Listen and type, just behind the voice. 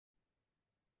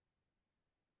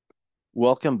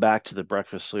Welcome back to the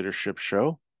Breakfast Leadership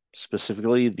Show,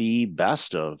 specifically the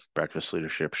best of Breakfast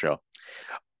Leadership Show.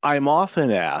 I'm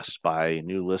often asked by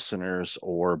new listeners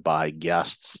or by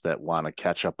guests that want to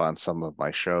catch up on some of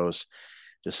my shows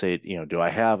to say, do I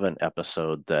have an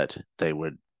episode that they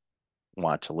would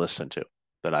want to listen to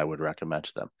that I would recommend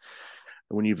to them?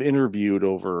 When you've interviewed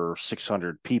over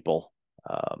 600 people,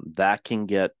 that can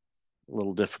get a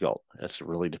little difficult. It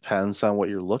really depends on what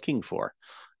you're looking for.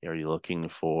 Are you looking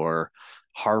for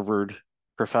Harvard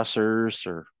professors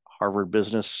or Harvard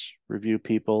Business Review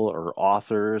people or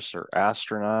authors or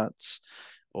astronauts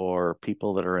or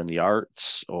people that are in the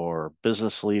arts or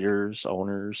business leaders,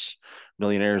 owners,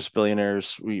 millionaires,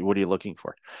 billionaires? What are you looking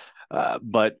for?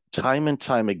 But time and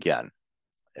time again,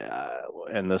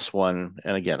 and this one,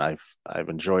 and again, I've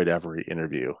enjoyed every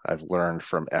interview. I've learned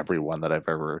from everyone that I've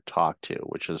ever talked to,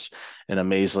 which is an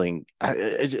amazing,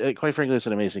 quite frankly, it's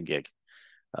an amazing gig.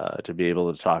 To be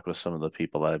able to talk with some of the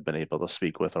people that I've been able to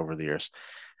speak with over the years.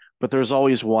 But there's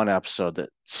always one episode that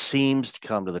seems to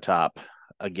come to the top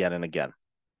again and again.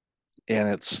 And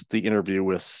it's the interview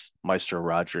with Maestro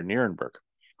Roger Nierenberg.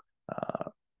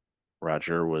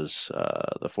 Roger was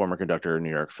the former conductor of New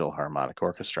York Philharmonic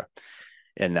Orchestra,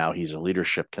 and now he's a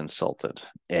leadership consultant.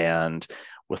 And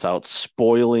without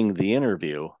spoiling the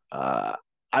interview,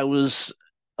 I was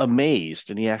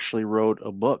amazed, and he actually wrote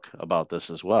a book about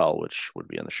this as well, which would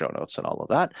be in the show notes and all of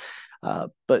that.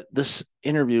 But this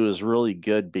interview is really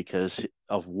good because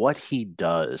of what he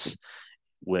does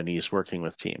when he's working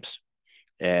with teams.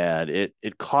 And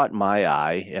it caught my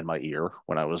eye and my ear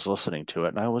when I was listening to it.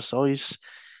 And I was always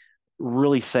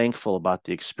really thankful about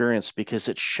the experience because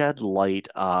it shed light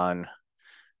on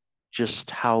just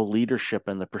how leadership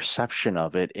and the perception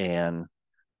of it and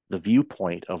the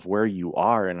viewpoint of where you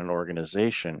are in an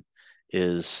organization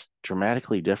is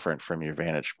dramatically different from your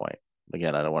vantage point.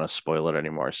 Again, I don't want to spoil it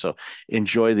anymore. So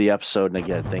enjoy the episode. And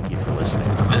again, thank you for listening.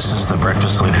 This is the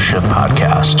Breakfast Leadership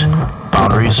Podcast.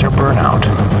 Boundaries or burnout,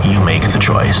 you make the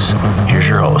choice. Here's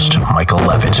your host, Michael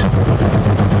Levitt.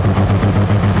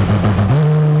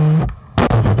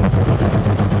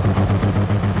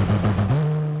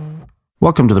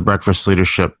 Welcome to the Breakfast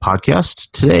Leadership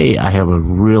Podcast. Today, I have a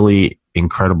really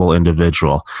incredible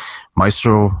individual,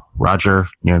 Maestro Roger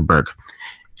Nierenberg.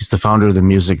 He's the founder of the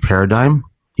Music Paradigm.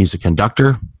 He's a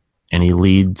conductor, and he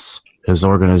leads his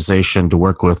organization to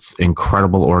work with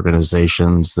incredible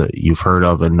organizations that you've heard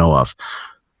of and know of.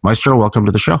 Maestro, welcome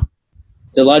to the show.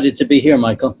 Delighted to be here,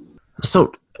 Michael.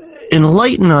 So,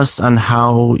 enlighten us on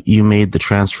how you made the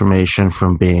transformation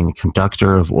from being a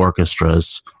conductor of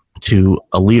orchestras to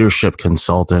a leadership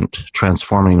consultant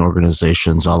transforming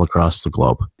organizations all across the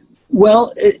globe.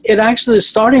 Well, it actually, the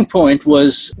starting point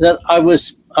was that I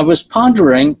was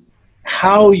pondering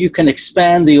how you can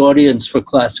expand the audience for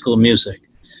classical music,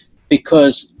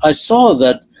 because I saw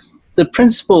that the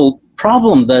principal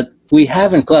problem that we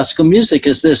have in classical music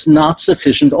is there's not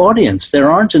sufficient audience.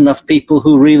 There aren't enough people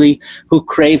who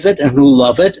crave it and who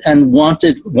love it and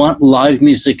want live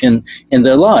music in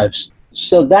their lives.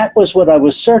 So that was what I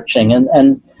was searching,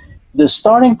 and the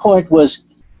starting point was,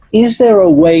 is there a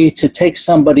way to take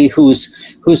somebody who's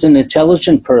an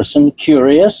intelligent person,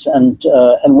 curious and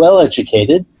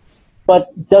well-educated,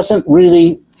 but doesn't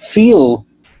really feel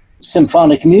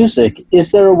symphonic music?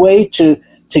 Is there a way to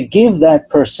give that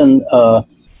person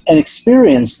an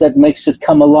experience that makes it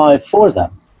come alive for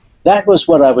them? That was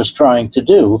what I was trying to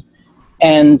do.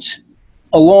 And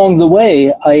along the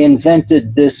way, I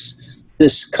invented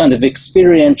this kind of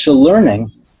experiential learning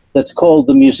that's called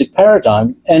the Music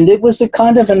Paradigm, and it was a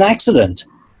kind of an accident.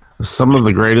 Some of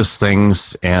the greatest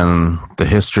things in the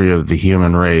history of the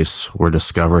human race were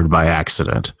discovered by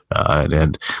accident,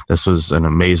 and this was an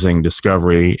amazing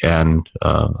discovery, and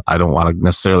I don't want to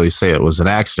necessarily say it was an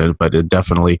accident, but it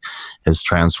definitely has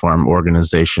transformed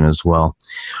organization as well.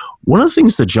 One of the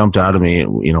things that jumped out at me,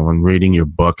 when reading your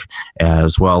book,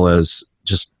 as well as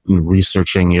just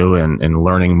researching you and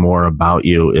learning more about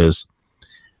you, is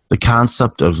the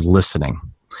concept of listening.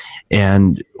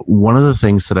 And one of the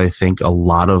things that I think a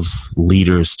lot of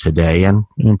leaders today, and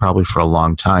probably for a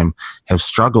long time, have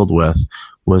struggled with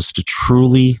was to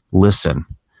truly listen.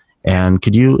 And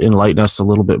could you enlighten us a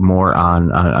little bit more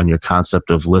on your concept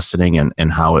of listening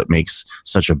and how it makes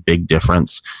such a big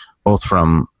difference, both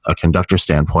from a conductor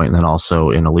standpoint and then also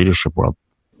in a leadership world?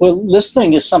 Well,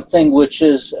 listening is something which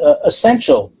is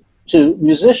essential to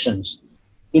musicians.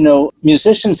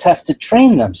 Musicians have to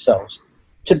train themselves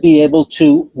to be able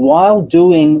to, while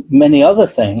doing many other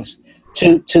things,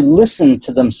 to listen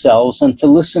to themselves and to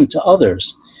listen to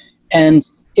others. And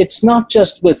it's not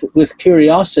just with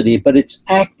curiosity, but it's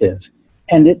active.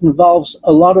 And it involves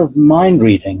a lot of mind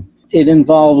reading. it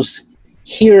involves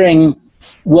hearing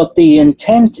what the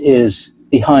intent is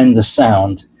behind the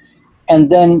sound, and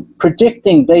then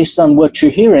predicting based on what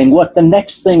you're hearing what the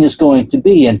next thing is going to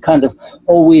be, and kind of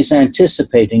always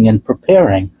anticipating and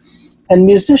preparing. And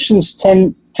musicians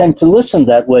tend to listen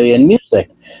that way in music,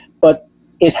 but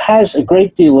it has a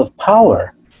great deal of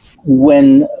power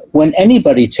when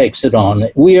anybody takes it on.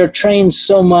 We are trained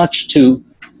so much to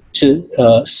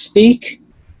speak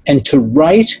and to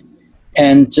write,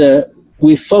 and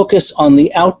we focus on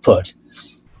the output.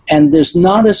 And there's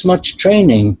not as much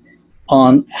training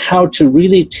on how to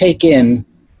really take in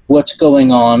what's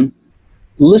going on,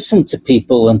 listen to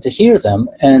people and to hear them.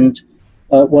 And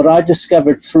what I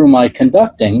discovered through my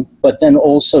conducting, but then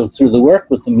also through the work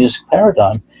with the music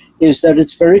paradigm, is that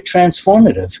it's very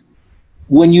transformative.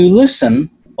 When you listen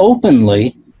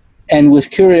openly and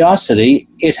with curiosity,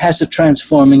 it has a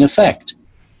transforming effect.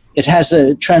 It has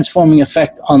a transforming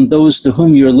effect on those to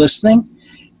whom you're listening.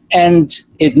 And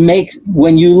it makes,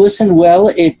 when you listen well,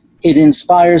 it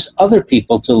inspires other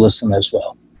people to listen as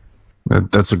well.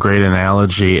 That's a great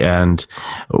analogy. And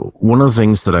one of the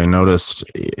things that I noticed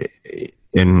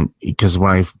because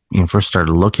when I first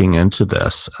started looking into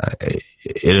this,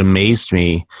 it amazed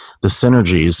me the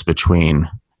synergies between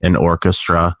an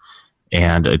orchestra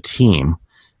and a team.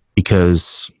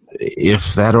 Because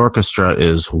if that orchestra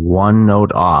is one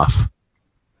note off,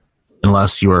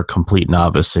 unless you are a complete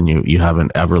novice and you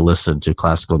haven't ever listened to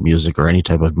classical music or any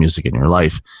type of music in your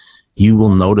life, you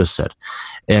will notice it.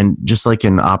 And just like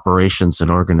in operations and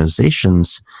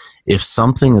organizations, if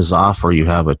something is off or you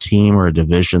have a team or a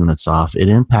division that's off, it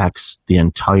impacts the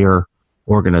entire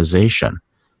organization.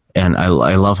 And I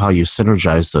love how you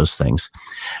synergize those things.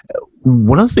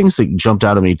 One of the things that jumped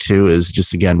out at me too is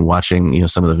just, again, watching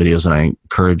some of the videos, and I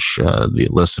encourage the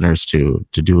listeners to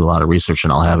do a lot of research,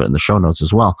 and I'll have it in the show notes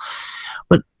as well.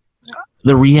 But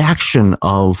the reaction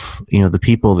of the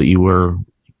people that you were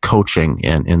coaching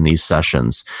in these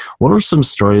sessions, what are some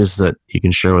stories that you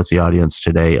can share with the audience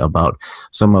today about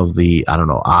some of the,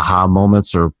 aha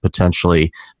moments or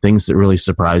potentially things that really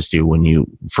surprised you when you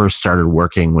first started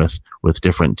working with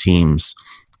different teams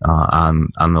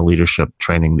on the leadership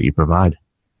training that you provide?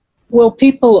 Well,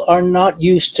 people are not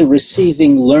used to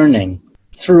receiving learning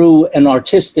through an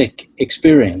artistic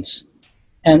experience.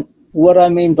 And what I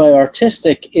mean by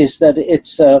artistic is that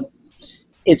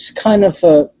it's kind of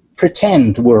a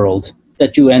pretend world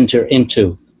that you enter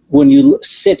into when you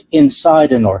sit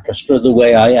inside an orchestra, the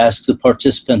way I ask the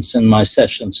participants in my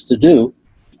sessions to do.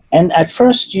 And at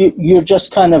first, you're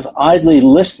just kind of idly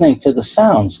listening to the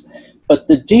sounds. But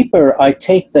the deeper I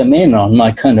take them in on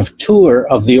my kind of tour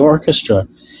of the orchestra,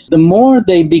 the more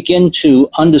they begin to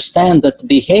understand that the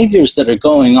behaviors that are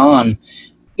going on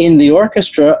in the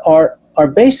orchestra are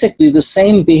basically the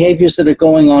same behaviors that are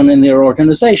going on in their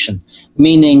organization,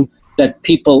 meaning that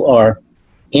people are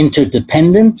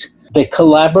interdependent, they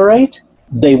collaborate,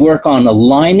 they work on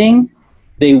aligning,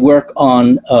 they work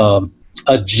on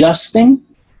adjusting,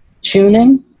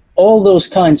 tuning, all those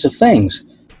kinds of things.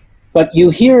 But you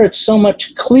hear it so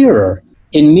much clearer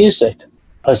in music,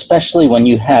 especially when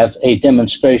you have a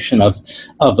demonstration of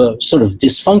a sort of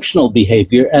dysfunctional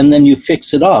behavior, and then you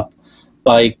fix it up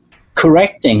by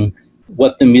correcting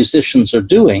what the musicians are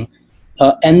doing.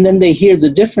 And then they hear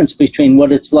the difference between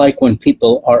what it's like when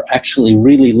people are actually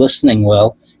really listening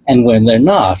well and when they're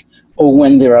not, or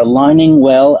when they're aligning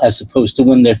well as opposed to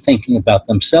when they're thinking about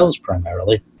themselves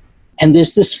primarily. And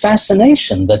there's this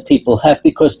fascination that people have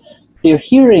because they're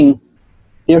hearing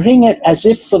it as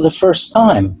if for the first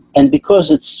time. And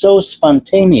because it's so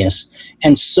spontaneous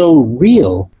and so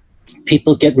real,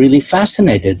 people get really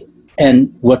fascinated.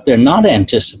 And what they're not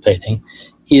anticipating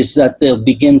is that they'll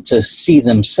begin to see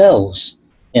themselves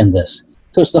in this.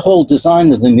 Because the whole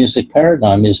design of the music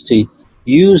paradigm is to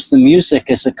use the music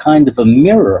as a kind of a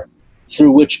mirror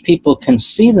through which people can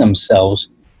see themselves,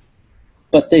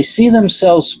 but they see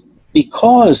themselves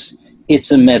because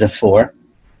it's a metaphor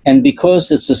and because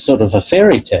it's a sort of a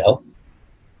fairy tale,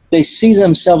 they see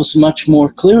themselves much more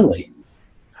clearly.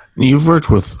 You've worked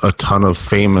with a ton of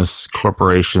famous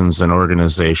corporations and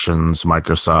organizations,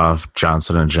 Microsoft,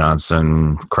 Johnson &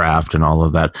 Johnson, Kraft, and all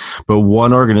of that. But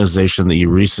one organization that you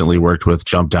recently worked with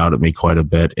jumped out at me quite a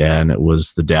bit, and it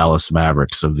was the Dallas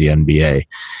Mavericks of the NBA.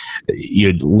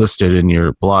 You'd listed in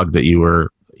your blog that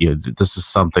this is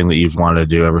something that you've wanted to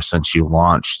do ever since you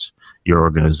launched your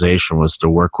organization, was to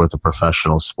work with a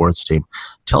professional sports team.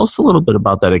 Tell us a little bit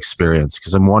about that experience,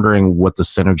 because I'm wondering what the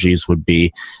synergies would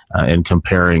be in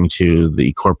comparing to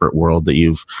the corporate world that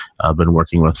you've been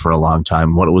working with for a long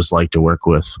time, what it was like to work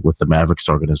with the Mavericks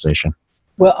organization.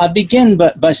 Well, I begin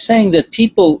by saying that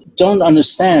people don't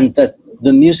understand that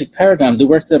the music paradigm, the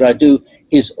work that I do,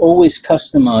 is always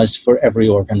customized for every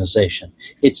organization.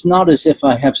 It's not as if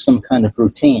I have some kind of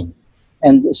routine.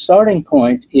 And the starting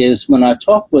point is when I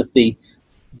talk with the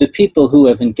people who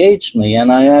have engaged me,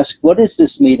 and I ask, what is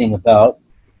this meeting about?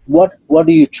 What are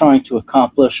you trying to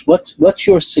accomplish? What's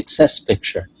your success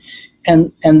picture?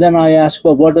 And then I ask,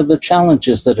 well, what are the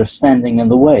challenges that are standing in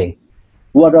the way?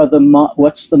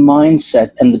 What's the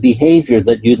mindset and the behavior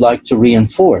that you'd like to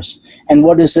reinforce? And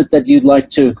what is it that you'd like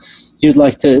to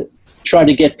try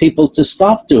to get people to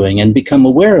stop doing and become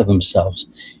aware of themselves?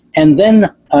 And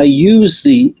then I use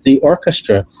the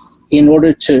orchestra in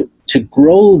order to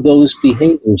grow those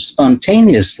behaviors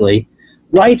spontaneously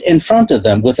right in front of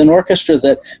them with an orchestra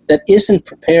that isn't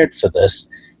prepared for this.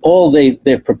 All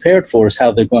they're prepared for is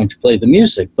how they're going to play the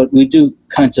music, but we do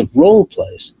kinds of role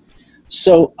plays.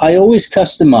 So I always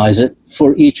customize it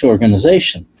for each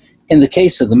organization. In the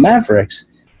case of the Mavericks,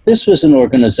 this was an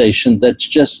organization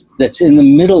that's in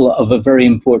the middle of a very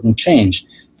important change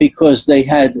because they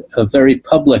had a very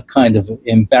public kind of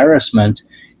embarrassment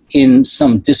in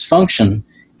some dysfunction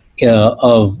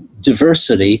of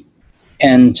diversity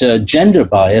and gender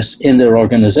bias in their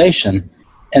organization.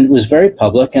 And it was very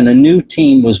public, and a new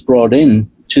team was brought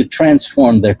in to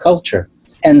transform their culture.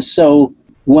 And so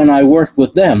when I worked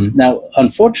with them, now,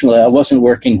 unfortunately, I wasn't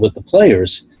working with the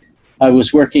players. I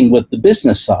was working with the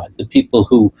business side, the people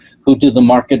who do the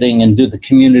marketing and do the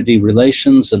community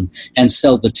relations and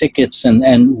sell the tickets and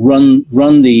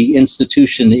run the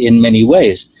institution in many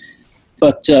ways.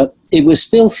 But it was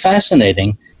still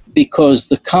fascinating because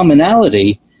the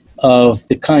commonality of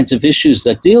the kinds of issues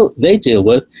that they deal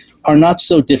with are not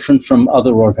so different from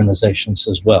other organizations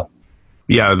as well.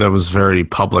 Yeah, that was very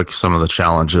public, some of the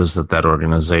challenges that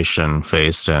organization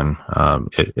faced, and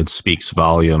it speaks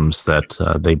volumes that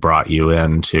they brought you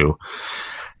in to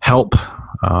help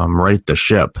right the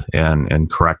ship and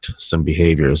correct some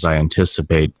behaviors. I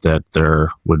anticipate that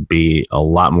there would be a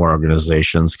lot more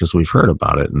organizations, because we've heard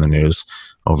about it in the news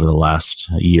over the last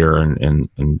year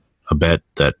and a bit,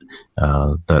 that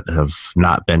have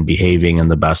not been behaving in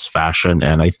the best fashion.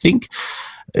 And I think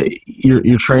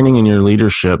your training and your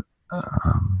leadership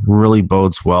really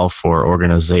bodes well for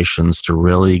organizations to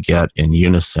really get in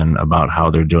unison about how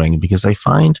they're doing. Because I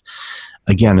find,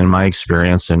 again, in my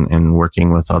experience in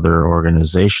working with other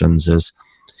organizations, is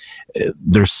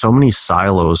there's so many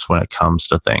silos when it comes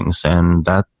to things, and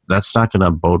that's not going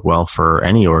to bode well for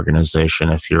any organization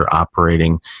if you're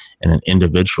operating in an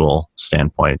individual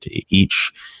standpoint.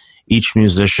 Each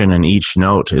musician and each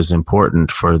note is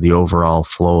important for the overall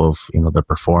flow of the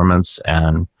performance.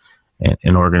 And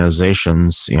in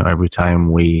organizations, every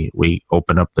time we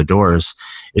open up the doors,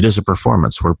 it is a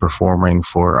performance. We're performing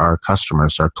for our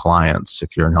customers, our clients.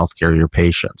 If you're in healthcare, your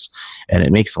patients. And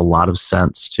it makes a lot of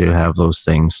sense to have those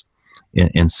things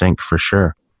in sync for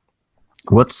sure.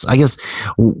 I guess,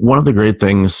 one of the great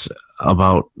things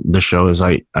about the show is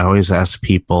I always ask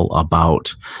people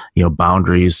about,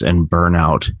 boundaries and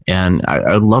burnout. And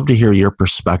I'd love to hear your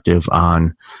perspective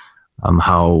on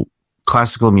how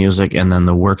classical music and then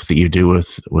the work that you do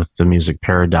with the music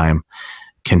paradigm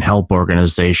can help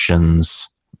organizations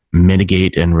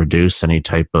mitigate and reduce any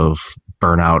type of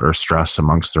burnout or stress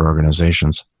amongst their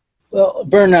organizations. Well,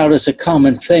 burnout is a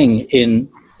common thing in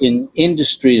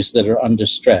industries that are under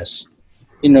stress.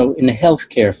 In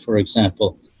healthcare, for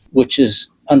example, which is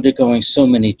undergoing so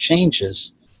many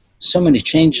changes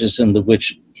in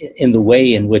the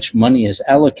way in which money is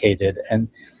allocated, and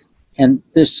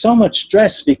there's so much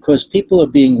stress because people are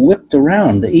being whipped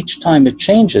around each time it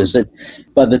changes.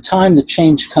 By the time the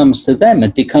change comes to them,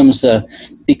 it becomes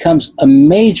a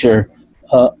major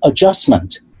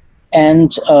adjustment,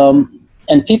 and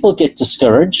people get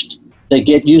discouraged. They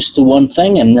get used to one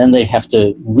thing, and then they have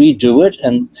to redo it,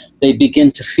 and they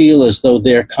begin to feel as though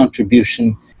their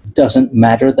contribution doesn't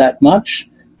matter that much,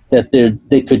 that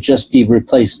they could just be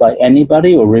replaced by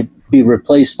anybody or be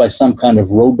replaced by some kind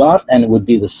of robot, and it would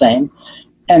be the same.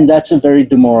 And that's a very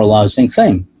demoralizing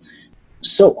thing.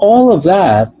 So all of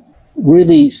that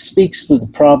really speaks to the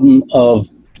problem of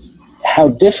how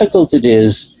difficult it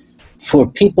is for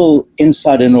people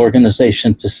inside an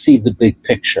organization to see the big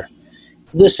picture.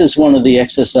 This is one of the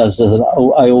exercises that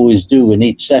I always do in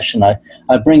each session.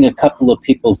 I bring a couple of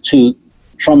people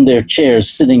from their chairs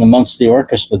sitting amongst the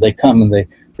orchestra. They come and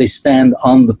they stand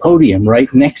on the podium right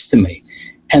next to me.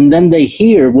 And then they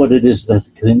hear what it is that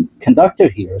the conductor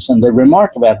hears, and they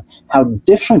remark about how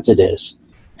different it is,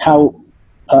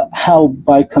 how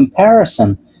by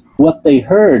comparison, what they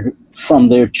heard from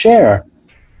their chair,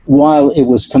 while it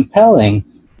was compelling,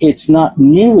 it's not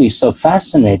nearly so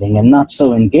fascinating and not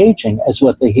so engaging as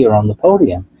what they hear on the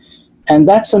podium. And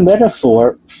that's a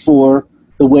metaphor for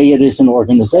the way it is in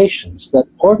organizations, that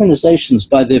organizations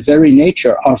by their very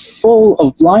nature are full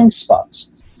of blind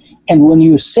spots. And when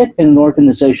you sit in an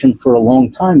organization for a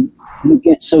long time, you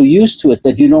get so used to it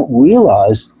that you don't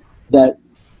realize that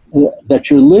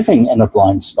you're living in a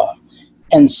blind spot.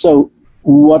 And so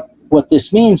what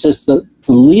this means is that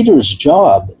the leader's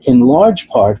job, in large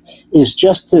part, is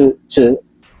just to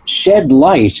shed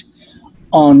light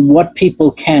on what people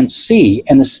can't see,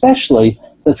 and especially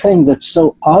the thing that's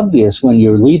so obvious when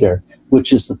you're a leader,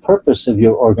 which is the purpose of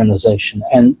your organization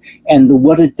and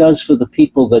what it does for the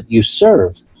people that you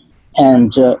serve,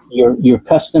 and your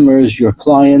customers, your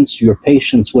clients, your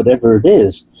patients, whatever it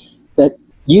is, that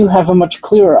you have a much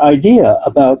clearer idea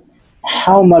about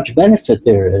how much benefit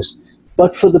there is.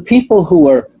 But for the people who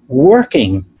are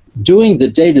working, doing the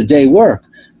day-to-day work,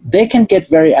 they can get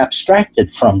very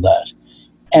abstracted from that.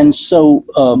 And so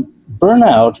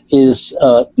burnout is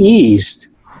eased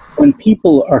when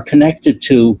people are connected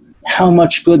to how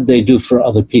much good they do for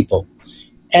other people.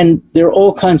 And there are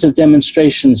all kinds of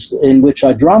demonstrations in which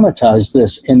I dramatize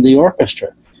this in the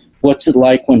orchestra. What's it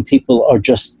like when people are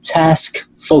just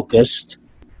task-focused,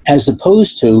 as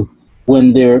opposed to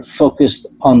when they're focused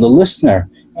on the listener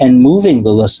and moving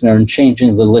the listener and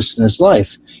changing the listener's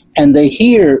life. And they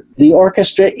hear the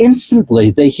orchestra instantly.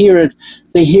 They hear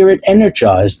it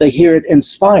energized. They hear it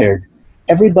inspired.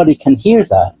 Everybody can hear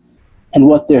that. And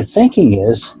what they're thinking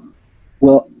is,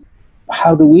 well,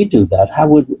 how do we do that? How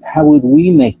would we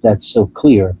make that so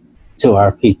clear to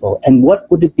our people? And what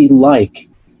would it be like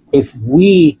if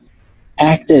we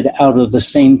acted out of the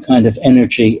same kind of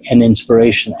energy and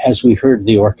inspiration as we heard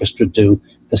the orchestra do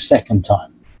the second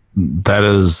time? That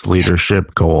is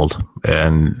leadership gold.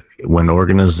 And when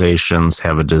organizations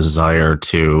have a desire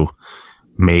to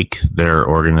make their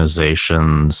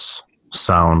organizations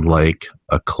sound like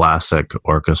a classic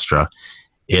orchestra,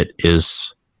 it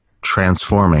is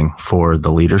transforming for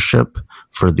the leadership,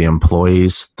 for the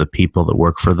employees, the people that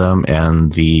work for them,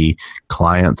 and the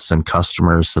clients and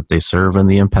customers that they serve, and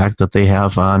the impact that they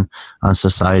have on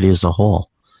society as a whole.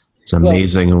 It's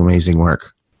amazing, amazing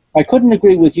work. I couldn't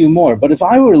agree with you more, but if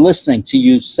I were listening to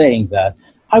you saying that,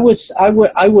 I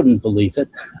wouldn't believe it.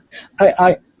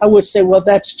 I would say, well,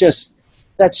 that's just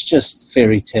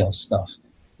fairy tale stuff.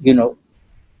 You know,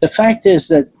 the fact is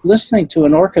that listening to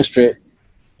an orchestra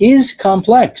is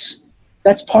complex.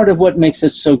 That's part of what makes it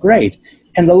so great.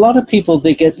 And a lot of people,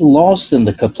 they get lost in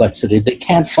the complexity. They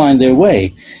can't find their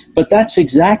way. But that's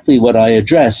exactly what I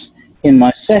address in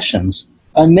my sessions.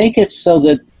 I make it so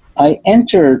that I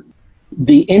enter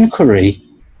the inquiry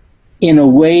in a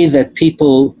way that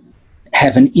people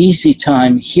have an easy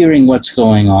time hearing what's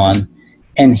going on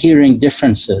and hearing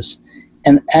differences.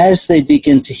 And as they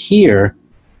begin to hear,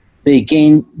 they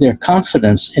gain their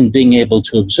confidence in being able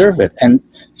to observe it. And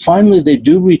finally, they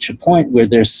do reach a point where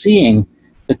they're seeing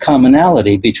the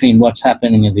commonality between what's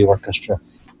happening in the orchestra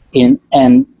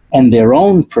and their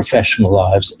own professional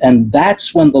lives. And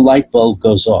that's when the light bulb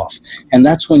goes off. And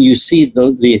that's when you see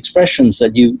the expressions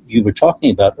that you were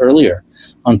talking about earlier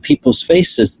on people's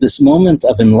faces, this moment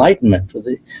of enlightenment.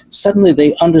 Suddenly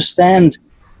they understand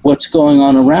what's going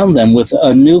on around them with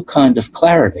a new kind of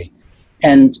clarity.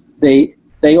 And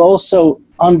they also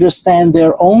understand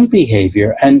their own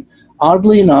behavior. And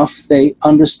oddly enough, they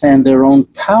understand their own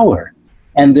power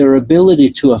and their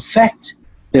ability to affect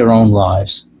their own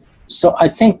lives. So I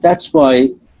think that's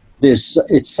why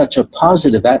it's such a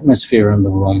positive atmosphere in the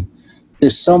room.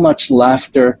 There's so much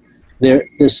laughter,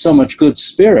 there's so much good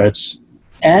spirits,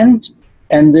 and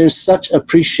there's such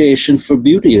appreciation for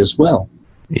beauty as well.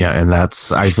 Yeah, and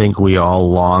I think we all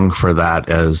long for that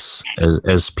as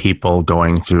people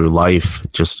going through life,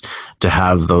 just to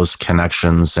have those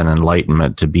connections and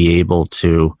enlightenment, to be able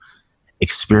to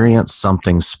experience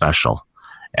something special.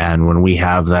 And when we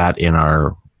have that in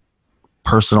our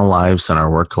personal lives and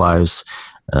our work lives,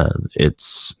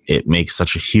 it makes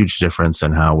such a huge difference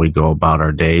in how we go about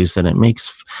our days, and it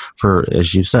makes for,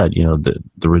 as you said,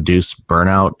 the reduced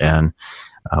burnout, and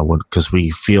because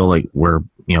we feel like we're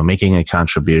making a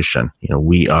contribution.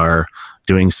 We are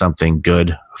doing something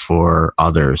good for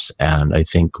others, and I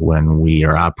think when we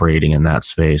are operating in that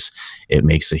space, it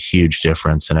makes a huge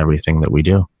difference in everything that we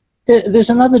do. There's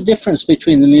another difference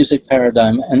between the music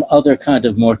paradigm and other kind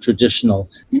of more traditional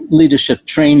leadership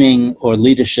training or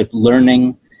leadership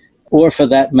learning, or for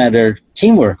that matter,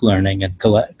 teamwork learning and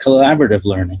collaborative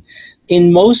learning.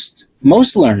 In most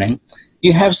learning,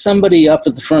 you have somebody up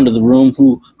at the front of the room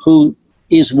who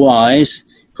is wise,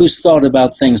 who's thought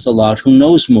about things a lot, who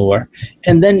knows more,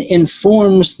 and then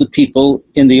informs the people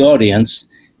in the audience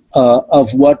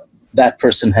of what that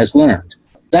person has learned.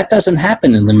 That doesn't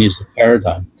happen in the music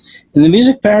paradigm. In the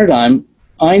music paradigm,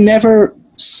 I never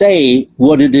say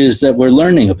what it is that we're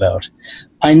learning about.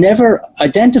 I never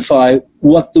identify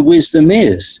what the wisdom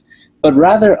is, but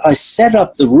rather I set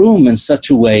up the room in such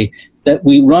a way that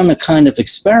we run a kind of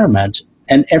experiment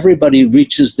and everybody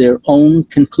reaches their own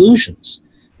conclusions.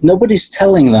 Nobody's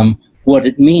telling them what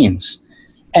it means.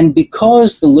 And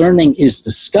because the learning is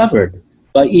discovered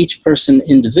by each person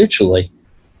individually,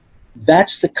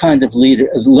 that's the kind of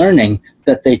learning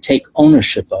that they take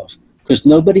ownership of, because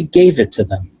nobody gave it to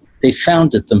them. They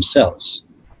found it themselves.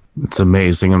 It's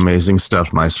amazing, amazing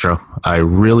stuff, Maestro. I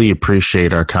really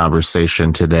appreciate our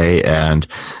conversation today, and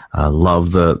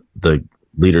love the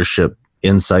leadership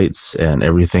insights and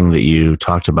everything that you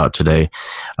talked about today.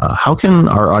 How can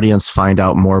our audience find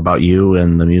out more about you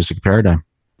and the music paradigm?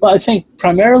 Well, I think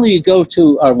primarily you go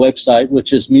to our website,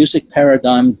 which is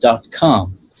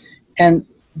musicparadigm.com. And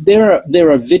there are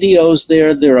videos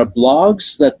there. There are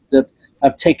blogs that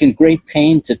I've taken great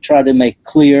pain to try to make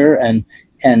clear and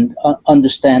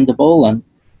understandable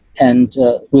and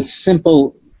with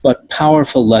simple but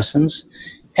powerful lessons.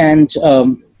 And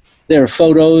there are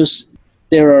photos.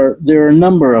 There are a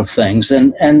number of things,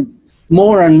 and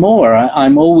more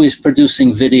I'm always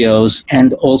producing videos,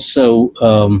 and also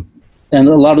and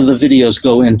a lot of the videos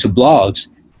go into blogs,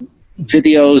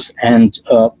 videos and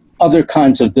other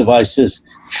kinds of devices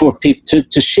for people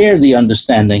to share the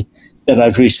understanding that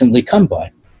I've recently come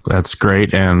by. That's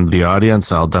great. And the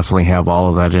audience, I'll definitely have all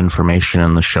of that information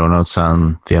in the show notes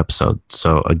on the episode.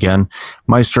 So again,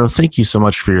 Maestro, thank you so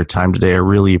much for your time today. I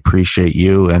really appreciate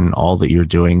you and all that you're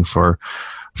doing for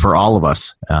all of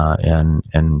us,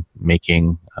 and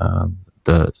making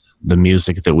the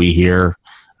music that we hear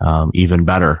even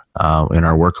better in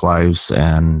our work lives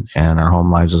and our home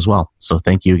lives as well. So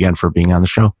thank you again for being on the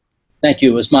show. Thank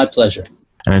you. It was my pleasure.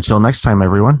 And until next time,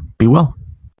 everyone, be well.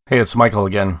 Hey, it's Michael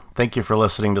again. Thank you for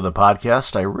listening to the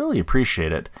podcast. I really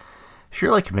appreciate it. If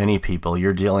you're like many people,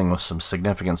 you're dealing with some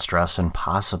significant stress and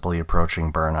possibly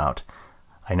approaching burnout.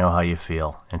 I know how you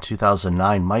feel. In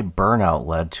 2009, my burnout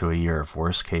led to a year of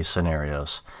worst-case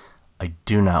scenarios. I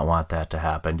do not want that to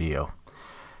happen to you.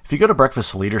 If you go to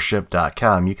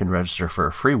breakfastleadership.com, you can register for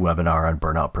a free webinar on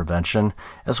burnout prevention,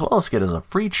 as well as get a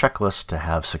free checklist to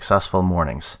have successful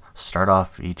mornings. Start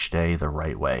off each day the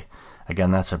right way.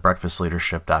 Again, that's at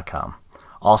breakfastleadership.com.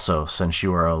 Also, since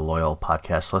you are a loyal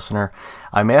podcast listener,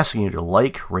 I'm asking you to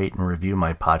like, rate, and review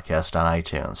my podcast on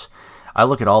iTunes. I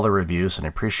look at all the reviews and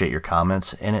appreciate your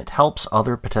comments, and it helps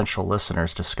other potential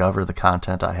listeners discover the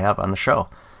content I have on the show.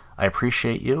 I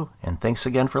appreciate you, and thanks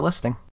again for listening.